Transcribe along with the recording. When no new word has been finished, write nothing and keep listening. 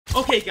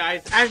Okay,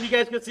 guys, as you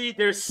guys can see,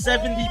 there's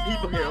 70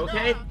 people here,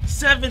 okay?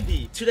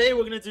 70. Today,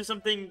 we're gonna do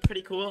something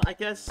pretty cool, I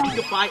guess. You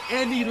can buy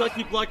any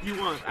lucky block you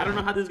want. I don't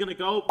know how this is gonna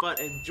go, but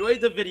enjoy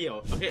the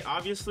video. Okay,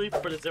 obviously,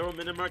 for the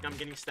 0-minute mark, I'm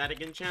getting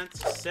static enchants.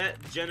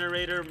 Set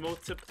generator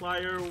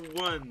multiplier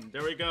 1.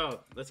 There we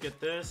go. Let's get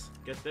this,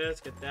 get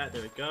that.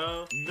 There we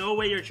go. No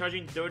way you're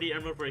charging 30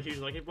 emerald for a huge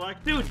lucky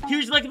block. Dude,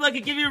 huge lucky block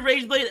can give you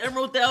Rage Blade,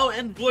 Emerald Dow,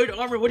 and Void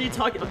Armor. What are you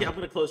talking? Okay, I'm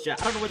gonna close chat.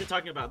 I don't know what you're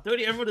talking about.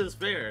 30 emerald is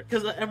fair,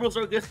 because the emeralds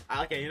are good.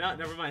 Okay, you know,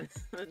 never mind.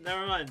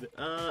 Never mind.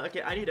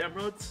 Okay, I need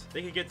emeralds.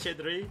 They can get tier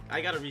 3.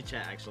 I gotta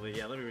re-chat, actually.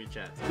 Yeah, let me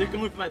re-chat. They're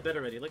going for my bed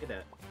already. Look at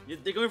that.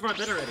 They're going for my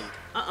bed already.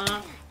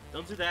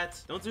 Don't do that.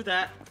 Don't do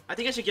that. I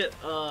think I should get,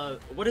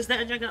 what is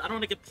that enchant? I don't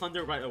want to get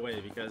plunder right away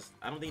because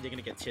I don't think they're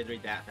gonna get tier 3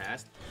 that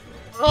fast.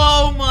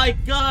 Oh my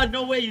god,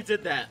 no way you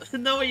did that.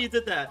 No way you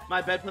did that.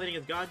 My bed plating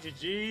is gone.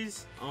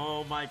 GG's.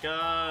 Oh my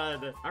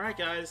god. Alright,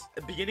 guys.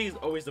 The beginning is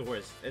always the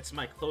worst. It's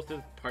my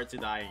closest part to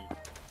dying.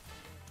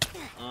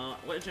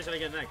 What enchant should I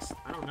get next?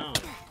 I don't know.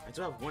 I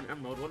do have 1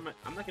 emerald.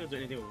 I'm not gonna do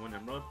anything with 1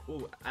 emerald.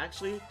 Ooh,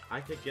 actually, I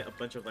could get a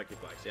bunch of lucky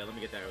blocks. Yeah, let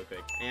me get that real quick.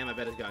 And my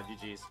bed is gone.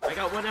 GG's. I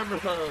got 1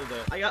 emerald.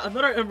 I got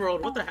another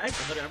emerald. What the heck?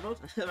 Another emerald?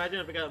 Imagine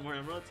if I got more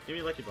emeralds. Give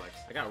me lucky blocks.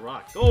 I got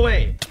rock. Go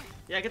away.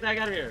 Yeah, get that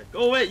out of here.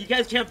 Go away. You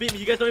guys can't beat me.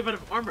 You guys don't even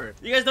have armor.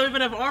 You guys don't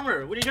even have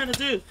armor. What are you trying to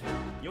do?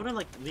 You wanna,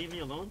 like, leave me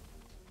alone?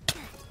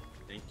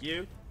 Thank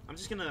you. I'm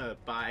just gonna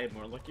buy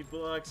more lucky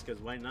blocks,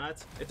 because why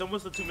not? It's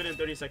almost the 2-minute and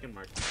 30-second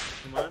mark.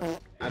 Come on.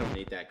 I don't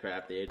need that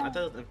crap, dude. I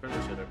thought it was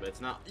Inferno Shooter, but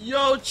it's not.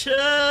 Yo,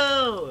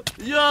 chill!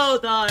 Yo,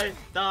 die!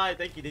 Die!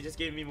 Thank you. They just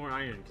gave me more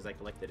iron, because I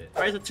collected it.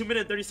 Alright, it's the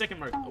 2-minute and 30-second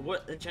mark.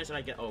 What enchant should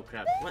I get? Oh,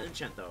 crap. What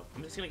enchant, though?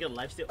 I'm just gonna get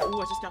Lifesteal.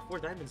 Oh, I just got 4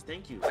 diamonds.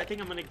 Thank you. I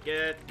think I'm gonna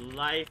get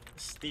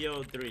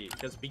Lifesteal 3,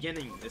 because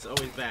beginning is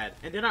always bad.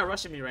 And they're not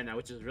rushing me right now,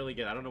 which is really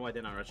good. I don't know why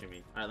they're not rushing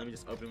me. Alright, let me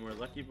just open more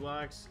lucky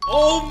blocks.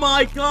 Oh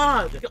my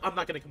god! I'm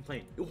not gonna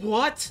complain.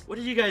 What? What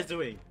are you guys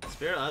doing?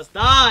 Spare us.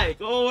 Die!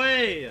 Go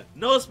away!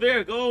 No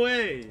spare, go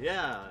away!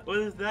 Yeah. What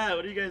is that?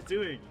 What are you guys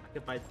doing? I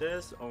can fight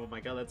this. Oh my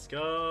god, let's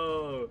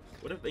go.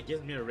 What if it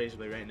gives me a Rage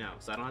Blade right now?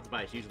 So I don't have to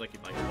buy a huge lucky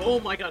block.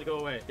 Oh my god, go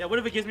away. Yeah, what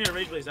if it gives me a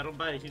Rage Blade so I don't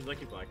buy a huge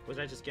lucky block? What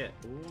did I just get?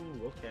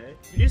 Ooh, okay.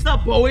 Can you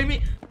stop bowing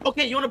me?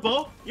 Okay, you wanna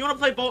bow? You wanna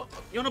play bow?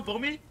 You wanna bow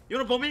me? You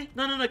wanna bow me?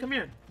 No, come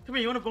here. Come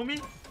here, you wanna bow me?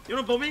 You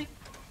wanna bow me?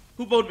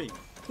 Who bowed me?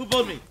 Who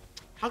bowed me?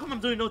 How come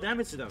I'm doing no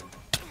damage to them?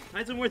 Can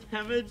I do more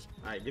damage?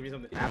 Alright, give me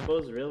something.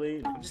 Apples,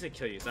 really? I'm just gonna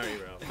kill you. Sorry,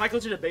 bro. If I go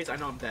to the base, I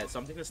know I'm dead. So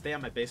I'm just gonna stay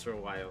on my base for a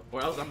while. Or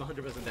else I'm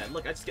 100% dead.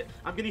 Look,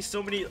 I'm getting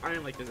so many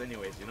iron like this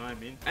anyways. You know what I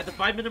mean? At the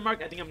 5-minute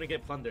mark, I think I'm gonna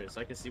get plunder. So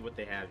I can see what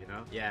they have, you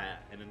know? Yeah,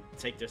 and then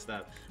take their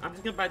stuff. I'm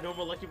just gonna buy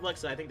normal lucky blocks.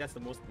 So I think that's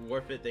the most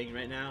worth it thing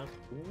right now.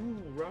 Ooh,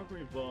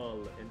 robbery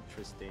ball.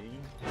 Interesting.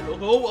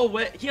 Go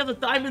away. He has a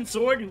diamond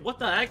sword. What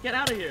the heck? Get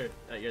out of here.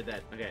 You're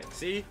dead. Okay,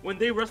 see? When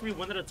they rush me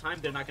one at a time,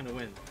 they're not gonna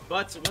win.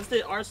 But once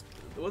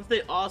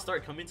they all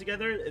start coming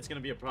together, it's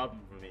gonna be a problem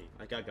for me.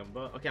 I got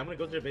Gumbo. Okay, I'm gonna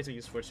go to the base and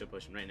use Force Shield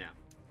Potion right now.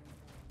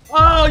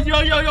 Oh, yo,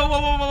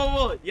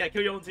 whoa. Yeah,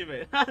 kill your own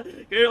teammate.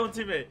 Kill your own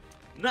teammate.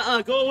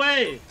 Nuh-uh, go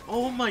away.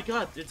 Oh my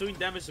god, they're doing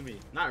damage to me.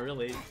 Not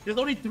really. There's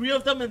only 3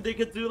 of them and they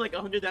could do like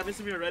 100 damage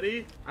to me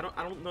already. I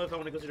don't know if I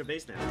want to go to the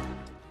base now.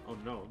 Oh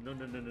no. Let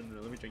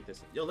me drink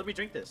this. Yo, let me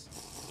drink this.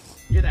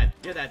 You're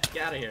that. Get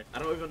out of here. I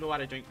don't even know why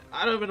I drink.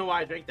 I don't even know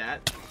why I drank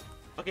that.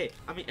 Okay,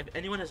 I mean, if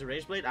anyone has a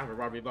Rage Blade, I have a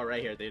robbery ball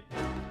right here, dude.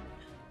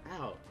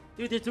 Ow.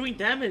 Dude, they're doing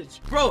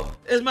damage. Bro,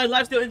 is my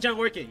lifesteal enchant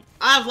working?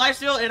 I have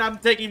lifesteal and I'm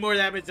taking more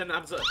damage than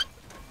I'm so...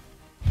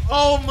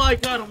 Oh my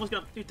god, almost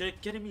got... Dude, they're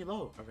getting me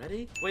low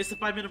already. Wait, it's the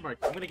 5-minute mark.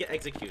 I'm gonna get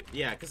execute.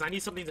 Yeah, because I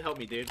need something to help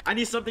me, dude. I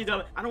need something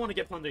to... I don't want to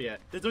get plunder yet.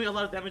 They're doing a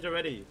lot of damage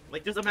already.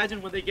 Like, just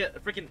imagine when they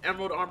get freaking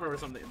emerald armor or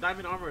something.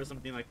 Diamond armor or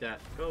something like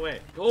that. Go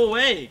away. Go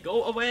away.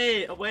 Go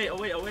away.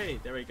 Away.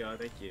 There we go.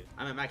 Thank you.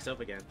 I'm at max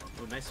health again.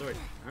 Oh, nice sword.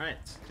 Alright.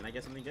 Can I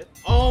get something good?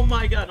 Oh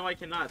my god. No, I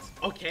cannot.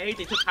 Okay,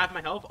 they took half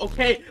my health.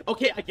 Okay,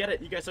 I get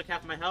it. You guys took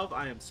half my health.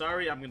 I am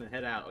sorry. I'm gonna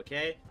head out,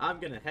 okay? I'm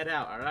gonna head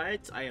out,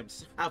 alright? I have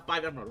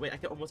 5 emerald. Wait, I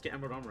can almost get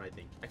emerald armor, I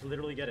think. I can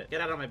literally get it.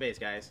 Get out of my base,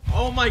 guys.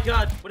 Oh my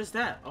god. What is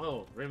that?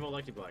 Oh, rainbow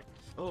lucky block.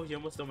 Oh, he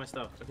almost stole my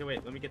stuff. Okay,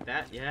 wait. Let me get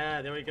that.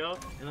 Yeah, there we go.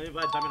 And let me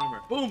buy diamond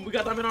armor. Boom, we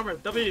got diamond armor.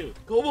 W.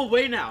 Go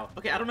away now.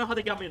 Okay, I don't know how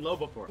they got me low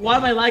before. Why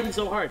am I lagging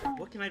so hard?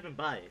 What can I even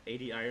buy?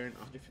 80 iron,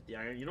 150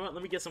 iron. You know what?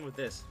 Let me get some of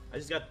this. I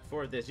just got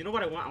 4 of this. You know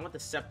what I want? I want the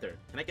scepter.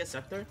 Can I get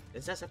scepter?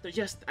 Is that scepter?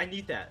 Yes, I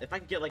need that. If I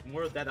can get like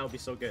more of that, that would be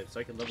so good. So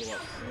I can level up.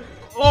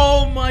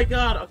 Oh my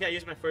god. Okay, I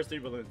used my first 3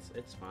 balloons.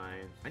 It's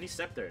fine. I need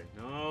scepter.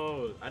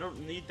 No, I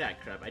don't need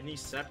that crap. I need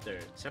scepter.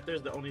 Scepter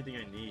is the only thing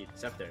I need.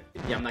 Scepter.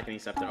 Yeah, I'm not getting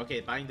scepter. Okay,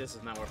 buying this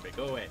is not worth it.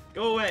 Go away.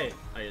 Go away.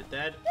 Oh, you're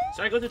dead.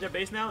 Should I go to their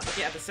base now?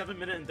 Okay, at the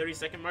 7-minute and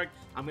 30-second mark,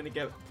 I'm gonna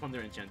get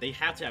plunder enchant. They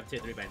have to have tier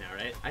 3 by now,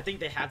 right? I think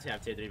they have to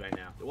have tier 3 by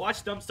now.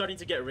 Watch them starting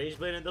to get Rage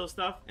Blade and those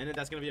stuff, and then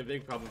that's gonna be a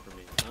big problem for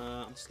me.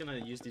 I'm just gonna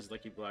use these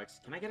lucky blocks.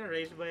 Can I get a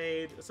Rage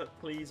Blade? What's up,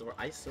 please? Or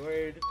Ice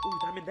Sword? Ooh,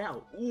 Diamond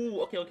Dow.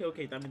 Ooh,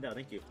 okay. Diamond Dow.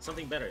 Thank you.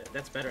 Something better.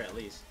 That's better at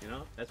least. You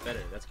know? That's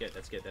better. That's good.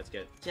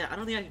 Yeah, I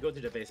don't think I can go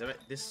to the base. I bet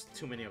there's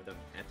too many of them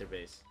at their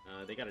base.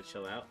 They gotta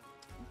chill out.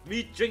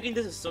 Me drinking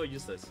this is so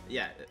useless.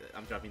 Yeah,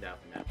 I'm dropping that off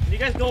the map. Can you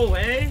guys go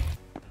away?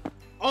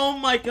 Oh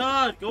my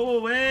god, go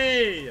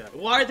away!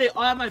 Why are they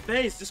all at my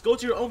base? Just go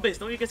to your own base.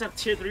 Don't you guys have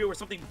tier 3 or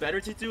something better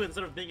to do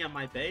instead of being at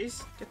my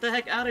base? Get the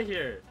heck out of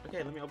here.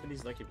 Okay, let me open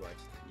these lucky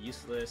blocks.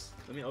 Useless.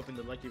 Let me open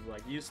the lucky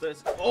block.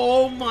 Useless.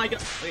 Oh my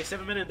god. Okay,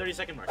 7 minute and 30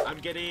 second mark. I'm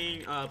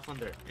getting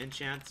plunder.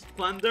 Enchant.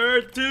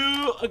 Plunder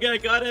 2. Okay, I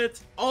got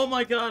it. Oh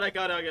my god, I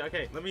got it.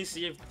 Okay, let me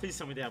see if, please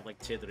tell me they have like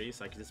tier 3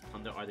 so I can just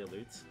plunder all their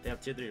loots. They have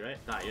tier 3, right?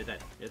 Ah, you're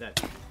dead. You're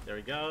dead. There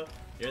we go.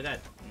 You're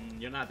dead.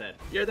 You're not dead.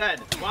 You're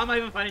dead. Why am I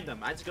even fighting them?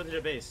 I just go to their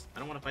base. I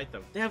don't want to fight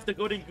them. They have the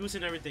golden goose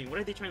and everything. What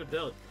are they trying to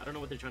build? I don't know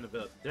what they're trying to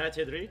build. Did I have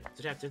tier 3?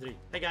 Did I have tier 3?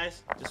 Hey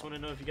guys, just want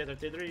to know if you guys have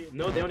tier 3.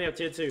 No, they only have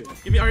tier 2.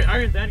 Give me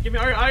iron then. Give me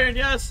iron.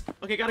 Yes.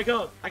 Okay, gotta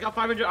go. I got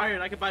 500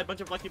 iron. I can buy a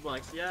bunch of lucky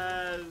blocks.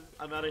 Yes.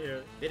 I'm out of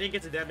here. They didn't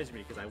get to damage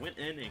me because I went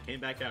in and came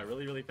back out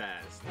really, really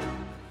fast.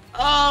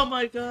 Oh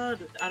my god.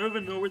 I don't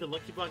even know where the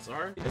lucky blocks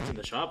are. It's in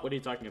the shop. What are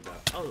you talking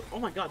about? Oh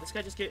my god. This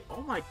guy just gave...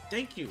 Oh my...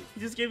 Thank you.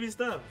 He just gave me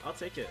stuff. I'll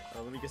take it.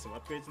 Let me get some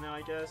upgrades now,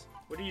 I guess.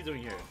 What are you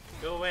doing here?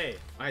 Go away.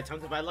 Alright,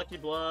 time to buy lucky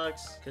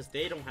blocks. Because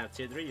they don't have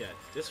tier 3 yet.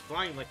 Just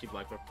flying lucky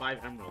block for 5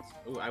 emeralds.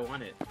 Oh, I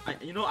want it.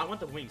 You know, I want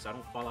the wing so I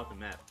don't fall off the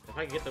map. If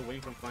I can get the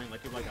wing from flying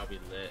lucky block, I'll be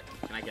lit.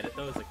 Can I get it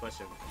though? Is the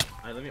question.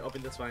 Alright, let me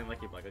open this flying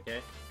lucky block, okay?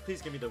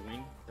 Please give me the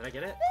wing. Did I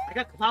get it? I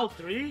got cloud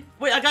 3?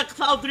 Wait, I got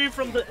cloud 3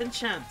 from the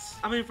enchants.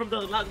 I mean, from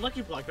the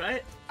lucky block,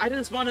 right? I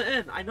didn't spawn it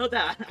in. I know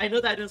that. I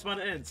know that I didn't spawn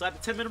it in. So at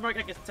the 10 minute mark,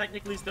 I can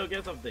technically still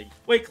get something.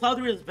 Wait, cloud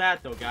 3 is bad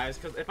though, guys.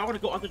 Because if I want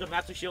to go under the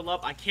map to heal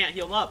up, I can't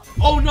heal up.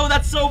 Oh no,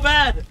 that's so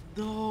bad.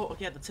 No.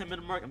 Okay, at the 10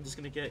 minute mark, I'm just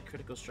going to get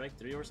critical strike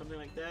 3 or something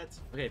like that.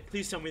 Okay,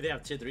 please tell me they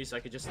have tier 3 so I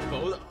could just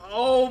go.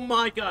 Oh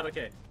my god.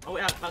 Okay. Oh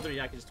yeah, cloud 3.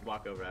 Yeah, I can just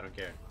walk over. I don't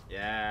care.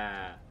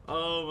 Yeah.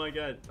 Oh my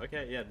god.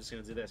 Okay, yeah, I'm just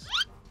going to do this.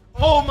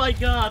 Oh my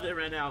god, it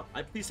ran out.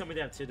 Please tell me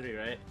they have tier 3,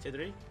 right? Tier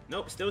 3?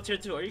 Nope, still tier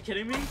 2. Are you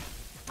kidding me?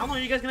 How long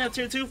are you guys gonna have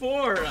tier 2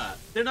 for?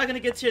 They're not gonna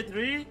get tier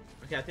 3?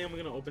 Okay, I think I'm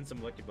gonna open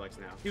some lucky blocks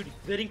now. Dude,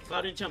 getting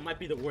cloud enchant might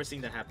be the worst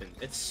thing that happened.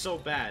 It's so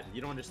bad. You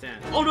don't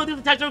understand. Oh no, there's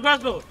a tactical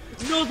crossbow!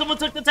 No, someone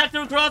took the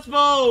tactical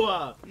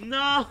crossbow!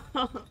 No!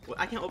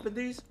 I can't open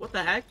these? What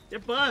the heck? They're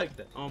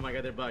bugged. Oh my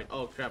god, they're bugged.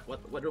 Oh crap,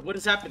 what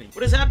is happening?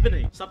 What is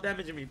happening? Stop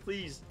damaging me,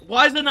 please.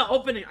 Why is it not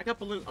opening? I got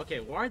balloons. Okay,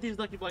 why are these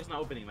lucky blocks not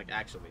opening? Like,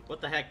 actually.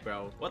 What the heck,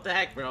 bro? What the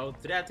heck, bro?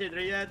 Do they have tier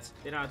 3 yet?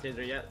 They don't have tier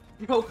 3 yet.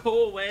 Bro,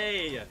 go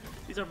away.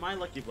 These are my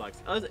lucky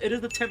blocks. It is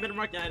the 10 minute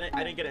mark and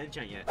I didn't get an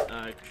enchant yet.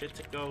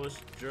 Critical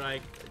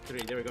strike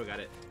 3. There we go,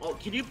 got it. Oh,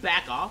 can you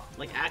back off?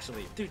 Like,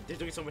 actually. Dude, they're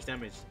doing so much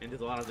damage. And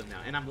there's a lot of them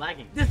now. And I'm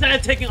lagging. This guy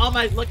is taking all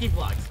my lucky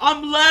blocks.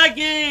 I'm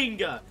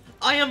lagging!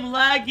 I am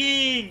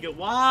lagging!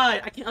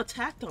 Why? I can't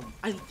attack them.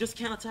 I just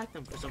can't attack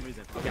them for some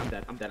reason. Okay, I'm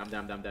dead. I'm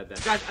dead.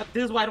 Guys,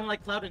 this is why I don't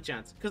like cloud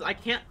enchants. Because I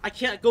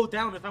can't go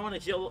down if I want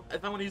to heal,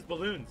 if I want to use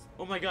balloons.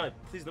 Oh my god,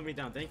 please let me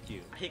down. Thank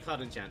you. I hate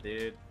cloud enchant,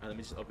 dude. Let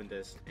me just open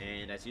this.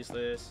 And that's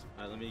useless.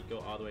 Let me go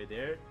all the way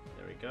there.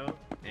 There we go.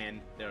 And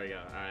there we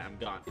go. Alright, I'm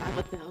gone. I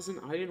have 1,000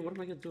 iron. What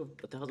am I gonna do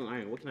with 1,000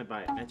 iron? What can I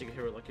buy? Magic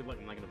hero lucky block?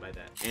 I'm not gonna buy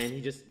that. And he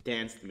just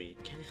danced me.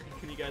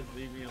 Can you guys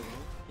leave me alone?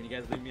 Can you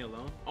guys leave me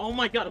alone? Oh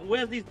my god, who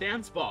has these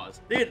dance balls?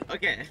 Dude,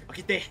 okay,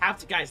 they have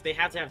to, guys, they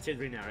have to have tier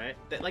 3 now, right?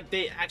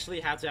 They actually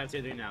have to have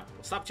tier 3 now.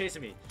 Stop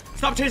chasing me.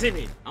 Stop chasing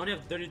me. I only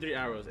have 33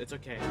 arrows. It's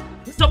okay.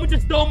 Someone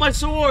just stole my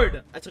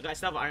sword. That's okay. I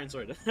still have an iron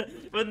sword.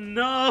 But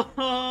no,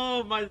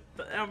 my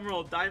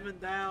emerald diamond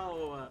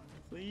now.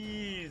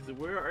 Please,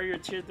 where are your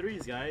tier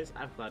 3s, guys? I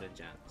have cloud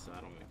enchant, so I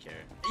don't even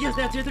care. Yes,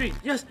 they have tier 3.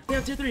 Yes, they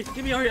have tier 3.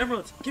 Give me all your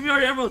emeralds. Give me all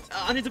your emeralds.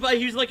 I need to buy a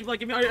huge lucky block.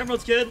 Give me all your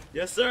emeralds, kid.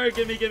 Yes, sir.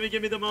 Give me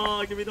them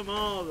all. Give me them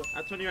all.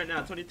 At 20 right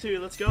now. 22.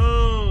 Let's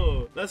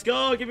go. Let's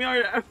go. Give me all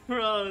your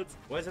emeralds.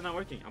 Why is it not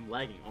working? I'm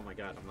lagging. Oh my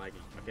god, I'm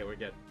lagging. Okay, we're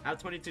good. At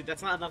 22.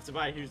 That's not enough to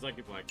buy a huge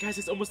lucky block. Guys,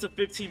 it's almost a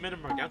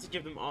 15-minute mark. I have to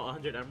give them all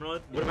 100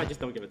 emeralds. What if I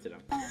just don't give it to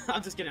them?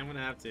 I'm just kidding. I'm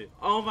gonna have to.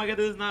 Oh my god,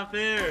 this is not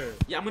fair.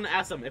 Yeah, I'm gonna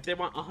ask them if they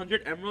want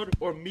 100 emerald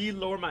or me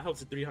lower my health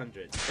to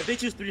 300. If they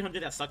choose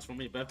 300, that sucks for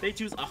me. But if they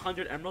choose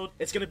 100 emerald,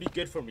 it's gonna be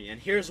good for me. And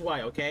here's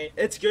why, okay?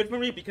 It's good for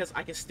me because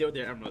I can steal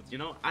their emeralds, you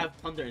know? I have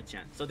plunder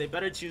enchant, so they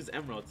better choose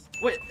emeralds.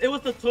 Wait, it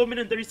was the 12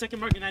 minute and 30 second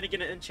mark and I didn't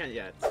get an enchant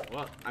yet.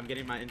 Well, I'm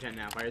getting my enchant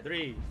now. Fire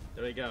 3.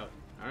 There we go.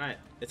 Alright,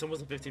 it's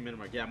almost a 15-minute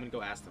mark. Yeah, I'm gonna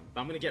go ask them.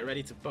 But I'm gonna get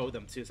ready to bow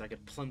them too so I can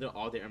plunder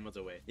all their emeralds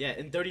away. Yeah,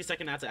 in 30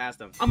 seconds I have to ask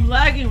them. I'm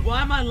lagging!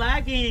 Why am I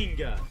lagging?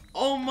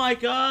 Oh my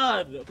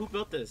god! Who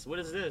built this? What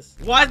is this?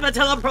 Why is my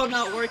telepro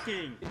not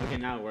working? Okay,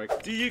 now it works.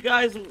 Do you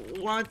guys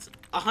want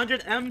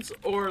 100 M's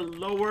or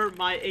lower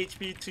my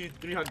HP to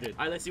 300?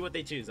 Alright, let's see what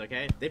they choose,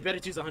 okay? They better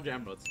choose 100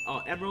 emeralds. Oh,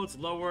 emeralds,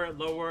 lower,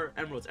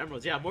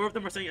 emeralds. Yeah, more of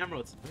them are saying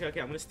emeralds.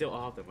 Okay, I'm gonna steal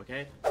all of them,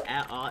 okay?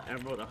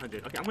 Emerald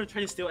 100. Okay, I'm gonna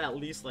try to steal at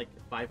least like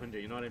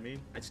 500, you know what I mean?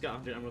 I just got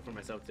 100 emeralds for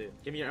myself too.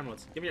 Give me your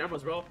emeralds. Give me your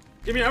emeralds, bro.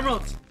 Give me your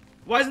emeralds.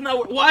 Why is it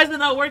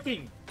not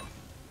working?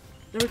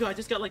 There we go. I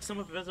just got like some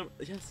of them.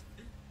 Yes.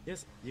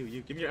 Yes,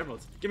 you, give me your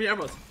emeralds. Give me your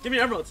emeralds. Give me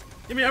your emeralds.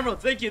 Give me your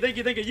emeralds. Thank you.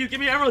 You, give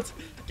me your emeralds.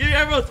 Give me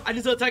your emeralds. I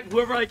need to attack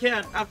whoever I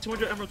can. I have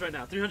 200 emeralds right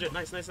now. 300.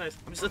 Nice. I'm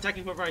just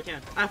attacking whoever I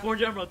can. I have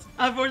 400 emeralds.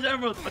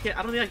 Okay,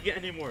 I don't think I can get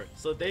any more.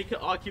 So they could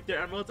all keep their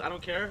emeralds. I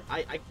don't care.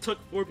 I took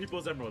 4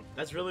 people's emeralds.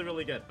 That's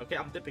really good. Okay,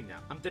 I'm dipping now.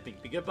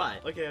 Goodbye.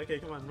 Okay,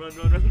 come on. Run.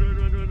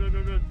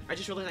 I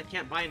just realized I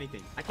can't buy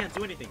anything. I can't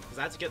do anything because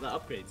I have to get the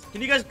upgrades.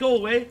 Can you guys go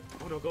away?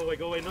 Oh no, go away.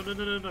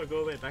 No. Go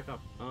away. Back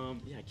up.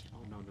 Yeah, I can't.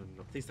 Oh no.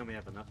 Please tell me I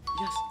have enough.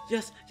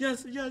 Yes.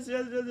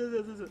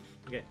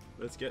 Okay,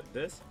 let's get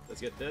this.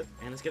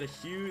 And let's get a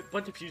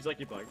bunch of huge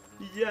lucky blocks.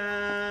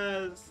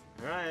 Yes.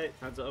 Alright,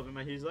 time to open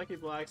my huge lucky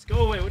blocks.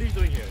 Go away, what are you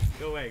doing here?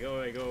 Go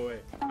away.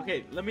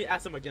 Okay, let me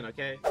ask them again,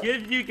 okay?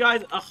 Give you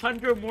guys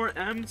 100 more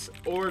M's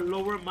or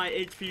lower my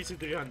HP to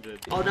 300.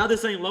 Oh, now they're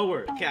saying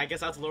lower. Okay, I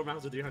guess I have to lower my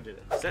health to 300.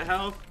 Set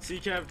health,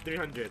 cKev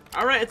 300.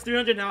 Alright, it's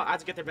 300 now. I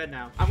have to get their bed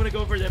now. I'm gonna go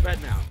over their bed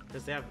now.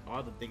 Because they have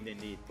all the thing they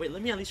need. Wait,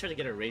 let me at least try to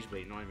get a rage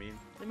blade, you know what I mean?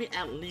 Let me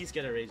at least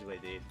get a rage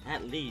blade, dude.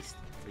 At least.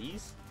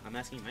 Please? I'm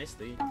asking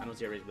nicely. I don't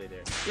see a rage blade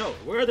there. Yo,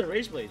 where are the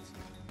rage blades?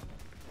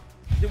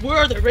 Where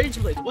are the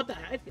rage blades? What the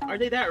heck? Are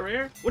they that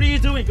rare? What are you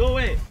doing? Go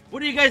away.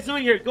 What are you guys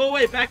doing here? Go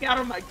away. Get out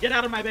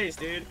of my base,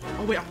 dude.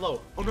 Oh wait, I'm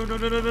low. Oh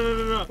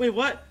no. Wait,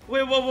 what?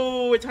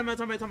 Wait. Time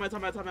out.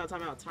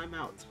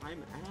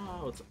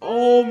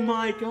 Oh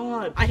my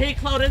god. I hate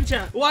cloud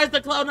enchant. Why is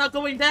the cloud not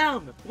going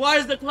down?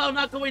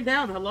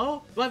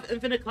 Hello? Do I have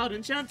infinite cloud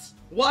enchants?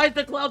 Why is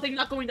the cloud thing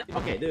not going down?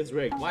 Okay, this is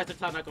rigged. Why is the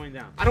cloud not going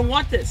down? I don't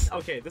want this.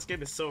 Okay, this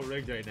game is so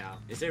rigged right now.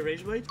 Is there a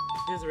rage blade?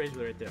 There's a rage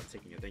blade right there. I'm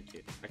taking it. Thank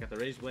you. I got the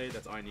rage blade.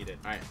 That's all I needed.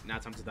 Alright, now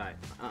time to die.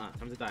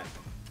 Time to die.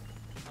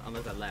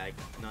 Unless I lag.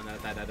 No,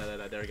 die.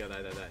 There we go,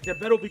 die. Their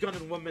bed will be gone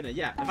in 1 minute.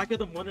 Yeah, if I kill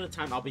them one at a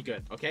time, I'll be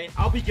good. Okay?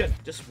 I'll be good.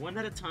 Just one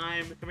at a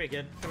time. Come here,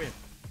 kid. Come here.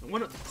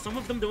 Some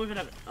of them don't even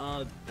have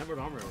emerald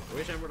armor.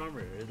 Where's emerald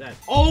armor? Where's that?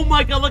 Oh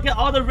my god, look at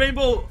all the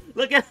rainbow.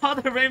 Look at all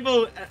the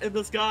rainbow in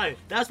the sky.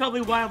 That's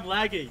probably why I'm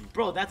lagging.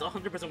 Bro, that's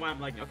 100% why I'm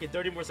lagging. Okay,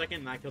 30 more seconds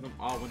and I kill them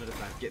all one at a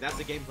time. Okay, that's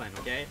the game plan,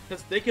 okay?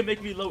 Because they can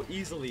make me low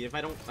easily if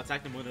I don't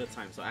attack them one at a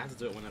time. So I have to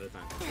do it one at a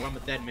time. Or I'm a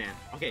dead man.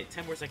 Okay,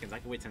 10 more seconds. I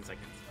can wait 10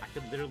 seconds. I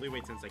could literally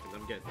wait 10 seconds.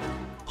 I'm good.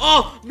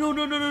 Oh, no.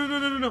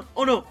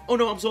 Oh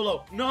no, I'm so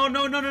low. No.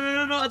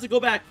 I have to go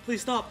back.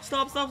 Please stop.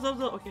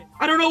 Okay.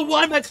 I don't know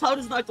why my cloud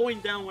is not going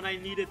down when I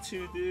need it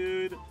to,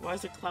 dude. Why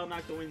is the cloud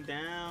not going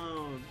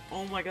down?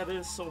 Oh my god,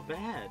 this is so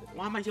bad.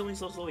 Why am I healing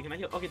so slowly? Can I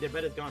heal? Okay, their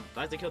bed is gone. So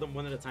I have to kill them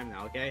one at a time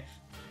now, okay?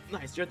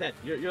 Nice, you're dead.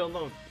 You're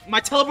alone. My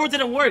teleport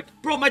didn't work.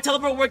 Bro, my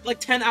teleport worked like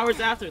 10 hours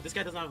after. This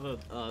guy doesn't have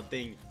a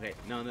thing. Okay,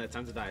 no, it's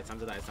time to die. It's time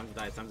to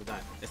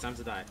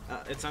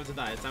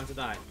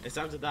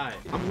die.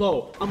 I'm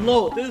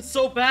low. This is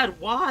so bad.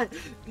 Why?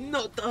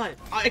 No, die.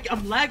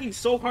 I'm lagging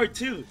so hard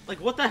too. Like,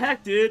 what the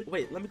heck, dude?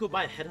 Wait, let me go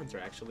buy a headhunter,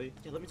 actually.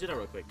 Yeah, let me do that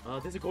real quick.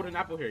 There's a golden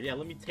apple here. Yeah,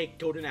 let me take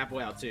golden apple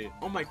out too.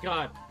 Oh my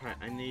god. Alright,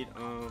 I need,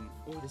 oh,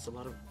 there's a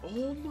lot of,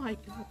 oh my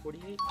god,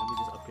 48. Let me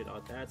just upgrade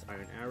all that.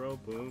 Iron arrow,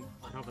 boom.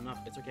 I don't have enough.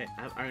 It's okay.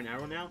 I have iron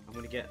arrow now. I'm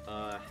gonna get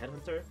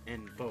headhunter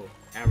and bow.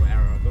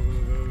 Arrow. Go.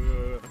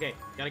 Okay,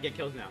 gotta get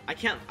kills now. I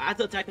have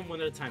to attack them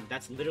one at a time.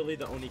 That's literally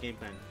the only game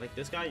plan. Like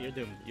this guy, you're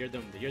doomed. You're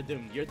done. There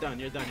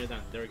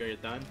we go, you're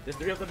done. There's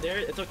 3 of them there.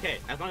 It's okay.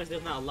 As long as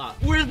there's not a lot.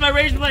 Where's my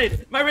rage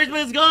blade? My rage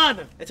blade is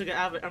gone. It's okay. I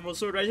have an emerald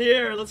sword right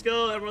here. Let's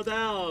go, emerald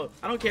out.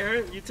 I don't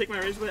care. You take my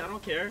rage blade. I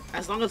don't care.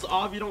 As long as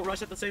all of you don't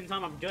rush at the same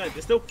time, I'm good.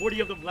 There's still 40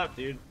 of them left,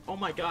 dude. Oh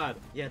my god.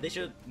 Yeah, they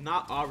should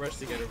not all rush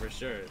together for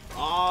sure.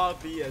 All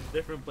be at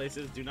different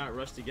places. Do not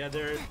rush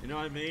together. You know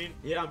what I mean?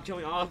 Yeah, I'm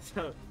killing all of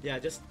them. Yeah,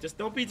 just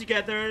don't be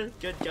together.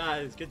 Good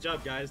guys. Good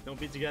job, guys. Don't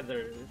be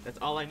together. That's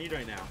all I need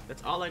right now.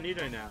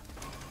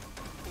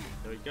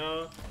 There we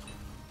go.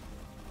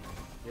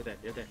 You're dead.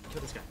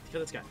 Kill this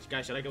guy.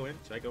 Guys, should I go in?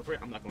 Should I go for it?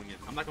 I'm not going in.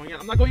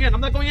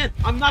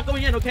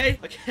 Okay?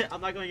 Okay,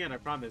 I'm not going in. I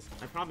promise.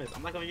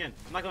 I'm not going in.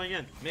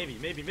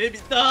 Maybe.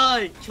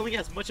 Die! Killing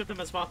as much of them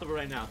as possible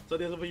right now. So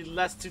there will be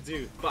less to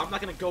do. But I'm not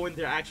gonna go in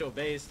their actual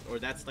base, or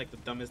that's like the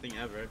dumbest thing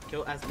ever.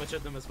 Kill as much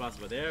of them as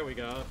possible. There we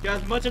go. Kill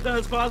as much of them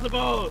as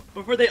possible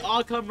before they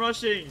all come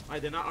rushing.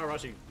 Alright, they're not all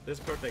rushing. This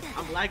is perfect.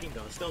 I'm lagging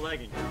though. Still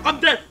lagging. I'm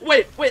dead.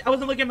 Wait. I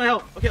wasn't looking at my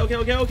health. Okay.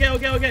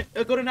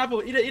 Golden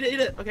apple. Eat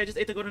it. Okay, I just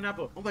ate the golden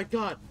apple. Oh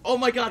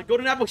my god,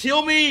 golden apple,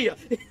 heal me!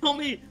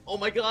 Oh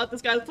my god,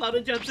 this guy's cloud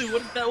enchant too.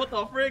 What is that? What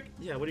the frick?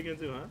 Yeah, what are you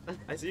gonna do, huh?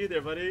 I see you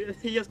there, buddy.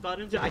 He has cloud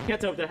enchant. I can't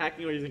tell if they're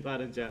hacking or using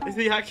cloud enchant. Is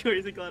he hacking or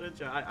using cloud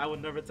enchant? I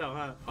would never tell,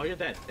 huh? Oh, you're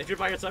dead. If you're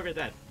by yourself, you're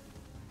dead.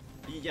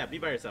 Yeah, be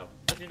by yourself.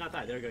 How did you not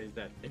die? There we go, he's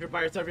dead. If you're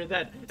by yourself, you're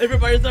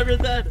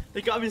dead.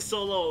 They got me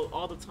solo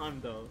all the time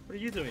though. What are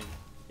you doing?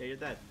 Yeah, you're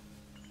dead.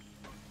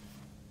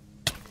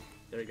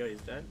 There we go,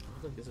 he's dead.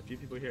 Oh, look, there's a few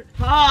people here.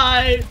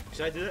 Hi!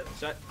 Should I do it?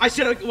 I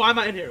should have. Why am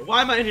I in here?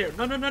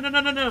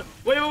 No.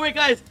 Wait,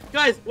 guys,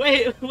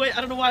 wait.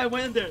 I don't know why I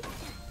went in there.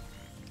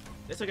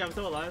 It's okay, I'm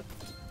still alive.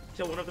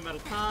 Kill one of them at a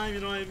time, you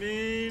know what I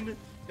mean?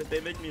 Because they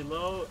make me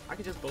low. I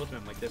can just bow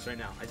spam like this right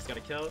now. I just gotta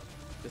kill.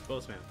 Just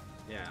bow spam.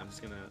 Yeah, I'm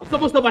just gonna.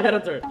 Someone stole my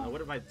headhunter!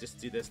 What if I just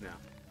do this now?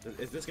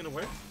 Is this gonna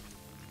work?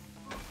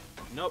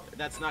 Nope,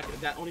 that's not.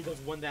 That only does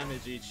 1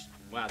 damage each.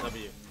 Wow,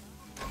 W.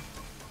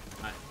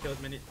 Alright, kill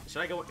as many.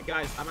 Should I go?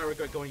 Guys, I might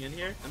regret going in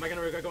here. Am I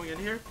gonna regret going in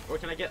here? Or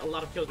can I get a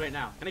lot of kills right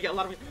now? Can I get a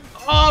lot of...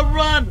 Oh,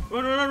 run!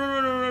 Run, run, run,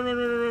 run, run, run, run, run,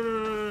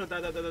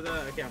 run,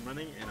 run. Okay, I'm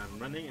running, and I'm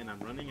running, and I'm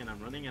running, and I'm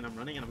running, and I'm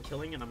running, and I'm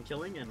killing, and I'm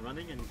killing, and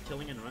running, and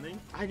killing, and running.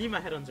 I need my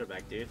headhunter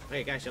back, dude.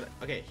 Okay, guys,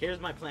 okay, here's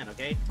my plan,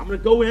 okay? I'm gonna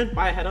go in,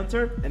 buy a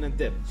headhunter, and then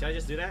dip. Should I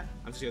just do that?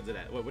 I'm just gonna do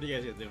that. What are you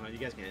guys gonna do, huh? You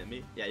guys can't hit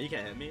me? Yeah, you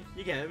can't hit me.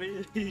 You can't hit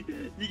me.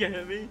 You can't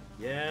hit me.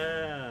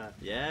 Yeah.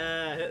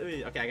 Yeah, hit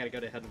me. Okay, I gotta go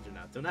to headhunter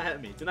now. Do not hit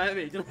me. Do not hit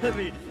me. Do not hit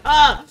me.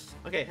 Ah!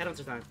 Okay,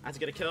 headhunter time. I have to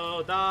get a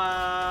kill.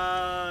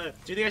 Die.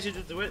 Do you think I should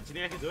just do it? Do you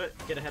think I can do it?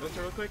 Get a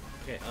headhunter real quick?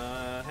 Okay,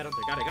 headhunter.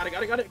 Got it, got it,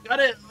 got it, got it, got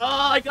it. Oh,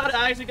 I got it.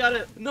 I actually got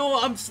it. No,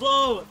 I'm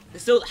slow.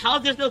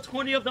 How's there still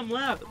 20 of them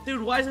left?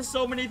 Dude, why is there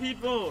so many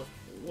people?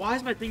 Why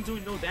is my thing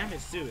doing no damage,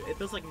 too? It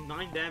does like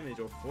 9 damage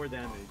or 4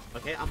 damage.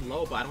 Okay, I'm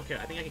low, but I don't care.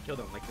 I think I can kill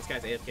them. Like, this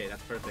guy's AFK.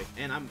 That's perfect.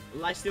 And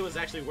lifesteal is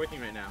actually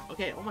working right now.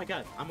 Okay, oh my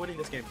god. I'm winning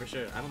this game for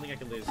sure. I don't think I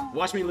can lose.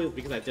 Watch me lose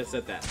because I just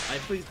said that. Like,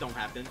 please don't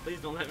happen. Please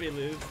don't let me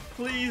lose.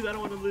 Please, I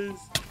don't want to lose.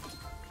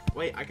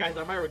 Wait, guys,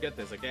 I might regret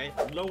this, okay?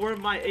 Lower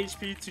my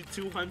HP to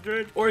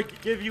 200 or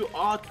give you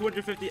all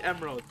 250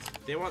 emeralds.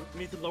 They want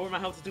me to lower my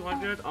health to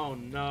 200? Oh,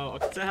 no.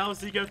 Okay, so hell,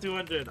 cKev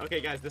 200. Okay,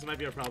 guys, this might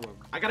be a problem.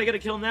 I gotta get a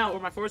kill now or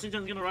my force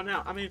engine's gonna run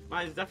out. I mean,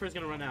 my Zephyr is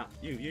gonna run out.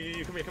 You.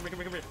 Come here, come here, come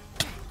here, come here.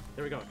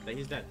 There we go.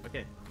 He's dead.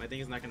 Okay, my thing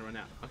is not gonna run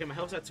out. Okay, my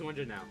health's at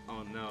 200 now.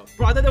 Oh, no.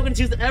 Bro, I thought they were gonna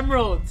choose the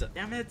emeralds.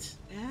 Damn it.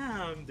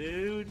 Damn,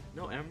 dude.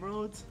 No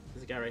emeralds?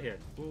 This guy right here.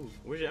 Ooh,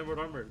 where's your emerald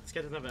armor? This guy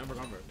doesn't have an emerald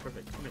armor.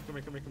 Perfect. Come here, come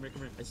here, come here, come here,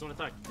 come here. I just want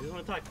to talk. I just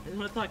want to talk. I just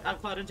want to talk. I have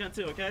cloud enchant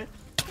too, okay?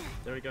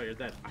 There we go, you're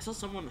dead. I saw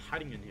someone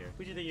hiding in here.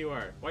 Who do you think you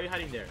are? Why are you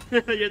hiding there?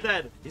 You're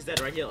dead. He's dead,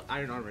 right? He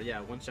iron armor.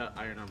 Yeah, one shot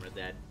iron armor,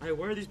 dead. Alright,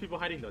 where are these people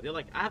hiding though? They're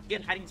like, I have to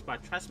get hiding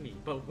spot, trust me.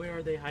 But where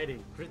are they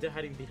hiding? Are they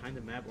hiding behind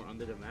the map or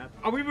under the map?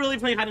 Are we really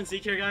playing hide and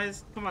seek here,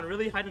 guys? Come on,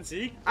 really? Hide and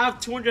seek? I have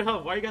 200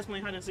 health. Why are you guys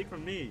playing hide and seek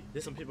from me?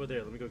 There's some people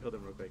there. Let me go kill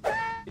them real quick.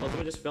 Oh,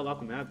 someone just fell off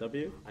the map,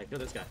 W. Alright, kill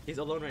this guy. He's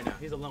alone right now.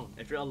 He's alone.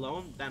 If you're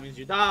alone, that means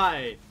you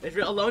die. If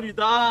you're alone, you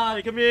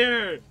die. Come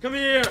here. Come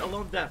here.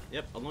 Alone death.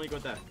 Yep, alone you go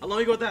death. Alone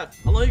you go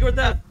death. Alone you go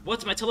death.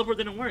 What's my teleport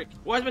didn't work?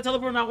 Why is my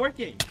teleport not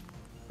working?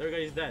 There we go,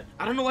 he's dead.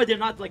 I don't know why they're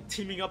not like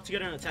teaming up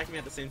together and attacking me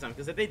at the same time.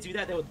 Because if they do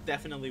that, they will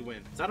definitely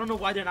win. So I don't know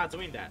why they're not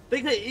doing that.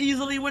 They could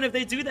easily win if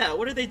they do that.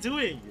 What are they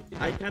doing?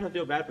 I kind of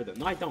feel bad for them.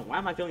 No, I don't. Why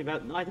am I feeling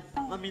bad? No,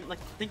 I mean, like,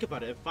 think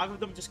about it. If 5 of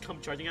them just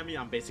come charging at me,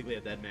 I'm basically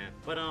a dead man.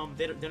 But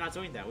they're not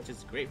doing that, which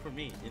is great for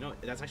me. You know,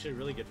 that's actually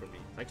really good for me.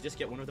 If I could just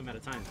get one of them at a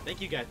time. Thank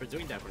you guys for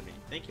doing that for me.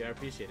 Thank you, I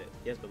appreciate it.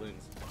 He has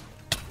balloons.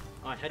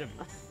 Oh, I hit him.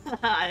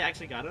 I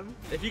actually got him.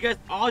 If you guys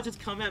all just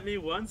come at me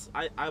once,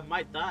 I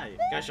might die.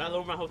 Guys, should I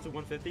lower my health to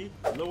 150?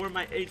 Lower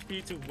my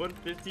HP to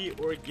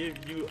 150 or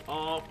give you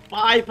all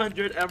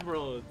 500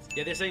 emeralds?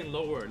 Yeah, they're saying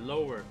lower,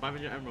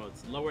 500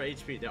 emeralds, lower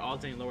HP. They're all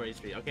saying lower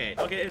HP. Okay,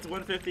 it's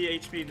 150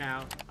 HP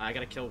now. I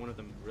gotta kill one of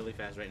them really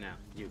fast right now.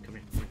 You, come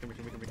here, come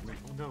here.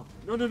 Oh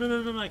no.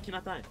 No, I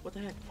cannot die. What the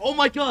heck? Oh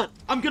my god,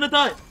 I'm gonna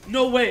die.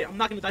 No way, I'm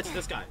not gonna die to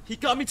this guy. He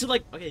got me to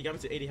like, okay, he got me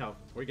to 80 health.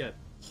 We're good.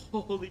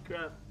 Holy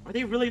crap. Are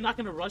they really not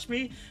gonna rush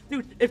me?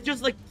 Dude, if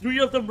just like 3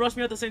 of them rush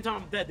me at the same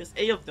time, I'm dead. There's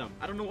 8 of them.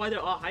 I don't know why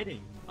they're all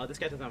hiding. Oh, this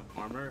guy doesn't have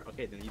armor.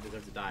 Okay, then he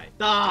deserves to die.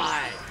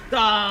 Die!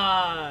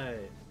 Die!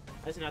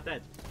 Why is he not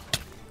dead?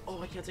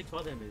 Oh, I can't take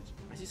fall damage.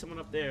 I see someone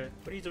up there.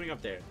 What are you doing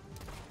up there?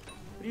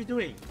 What are you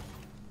doing?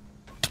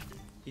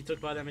 He took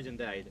fall damage and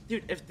died.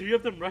 Dude, if 3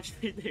 of them rush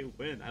me, they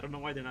win. I don't know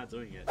why they're not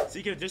doing it.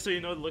 cKev, just so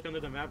you know, look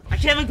under the map. I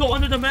can't even go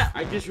under the map!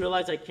 I just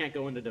realized I can't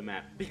go under the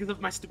map because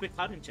of my stupid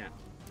cloud enchant.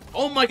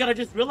 Oh my god, I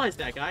just realized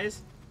that,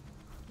 guys.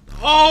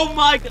 Oh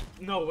my god.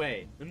 No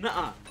way.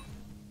 Nuh-uh.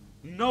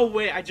 No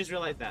way, I just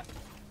realized that.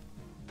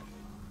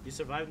 You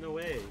survived? No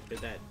way. You're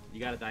dead. You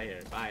gotta die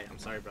here. Bye. I'm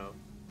sorry, bro.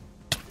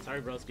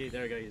 Sorry, broski.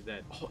 There we go. He's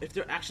dead. Oh, if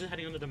they're actually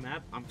hiding under the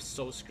map, I'm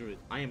so screwed.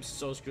 I am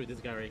so screwed.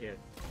 This guy right here.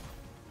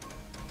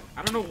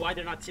 I don't know why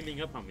they're not teaming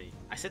up on me.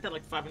 I said that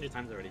like 500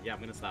 times already. Yeah, I'm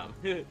gonna stop.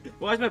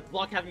 Why is my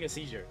block having a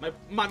seizure? My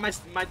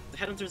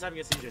headhunter is having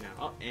a seizure now.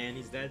 Oh, and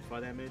he's dead.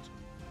 4 damage.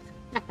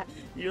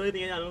 You really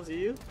think I don't see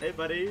you? Hey,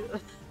 buddy.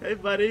 Hey,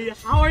 buddy.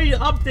 How are you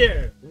up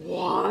there?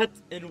 What?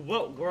 In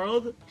what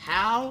world?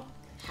 How?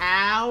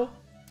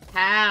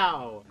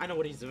 I know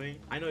what he's doing.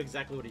 I know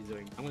exactly what he's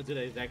doing. I'm gonna do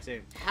the exact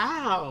same.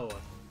 How?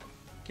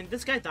 Can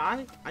this guy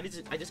die? I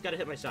just gotta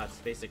hit my shots,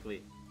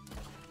 basically.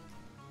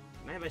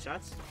 Can I hit my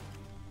shots?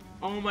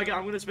 Oh my god,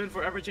 I'm gonna spend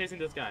forever chasing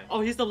this guy.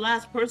 Oh, he's the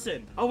last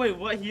person. Oh wait,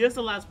 what? He is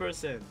the last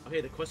person. Okay,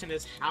 the question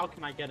is, how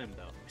can I get him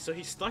though? So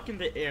he's stuck in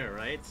the air,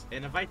 right?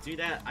 And if I do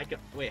that, I could...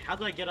 Wait, how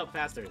do I get up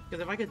faster? Because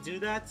if I could do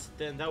that,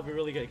 then that would be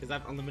really good. Because I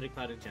have unlimited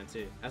cloud enchant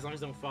too. As long as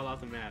they don't fall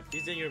off the map.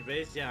 He's in your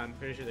base? Yeah, I'm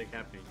pretty sure they're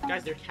capping.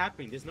 Guys, they're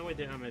capping. There's no way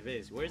they're on my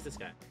base. Where is this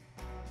guy?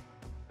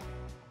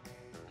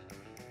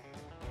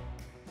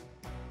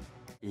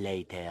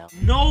 Later.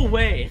 No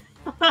way!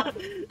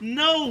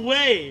 No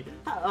way!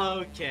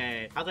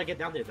 Okay. How do I get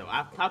down there though? I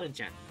have cloud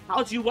enchant.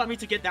 How do you want me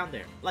to get down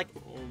there? Like,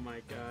 oh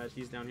my gosh,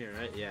 he's down here,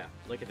 right? Yeah.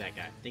 Look at that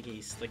guy. Thinking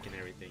he's slick and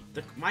everything.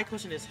 My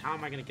question is, how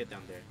am I gonna get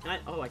down there? Can I?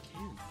 Oh, I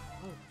can.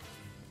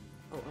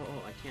 Oh.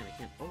 I can't.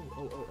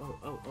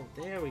 Oh,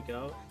 there we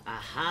go.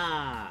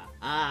 Aha!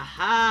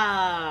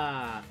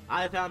 Aha!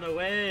 I found a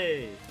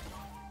way!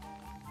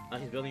 Oh,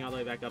 he's building all the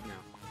way back up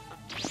now.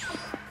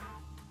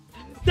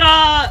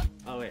 Ah!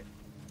 Oh, wait.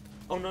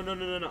 Oh, no.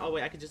 Oh,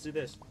 wait, I could just do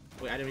this.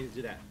 Wait, I didn't mean to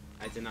do that.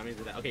 I did not mean to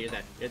do that. Okay, you're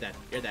dead.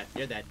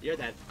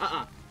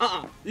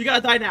 You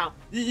gotta die now.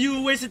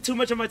 You wasted too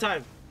much of my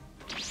time.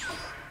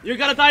 You're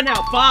gonna die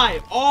now.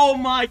 Bye. Oh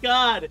my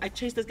god. I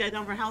chased this guy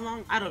down for how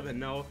long? I don't even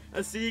know.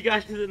 I'll see you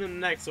guys in the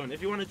next one.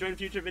 If you want to join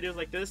future videos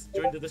like this,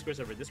 join the Discord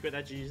server.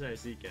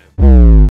 Discord.gg/cKev.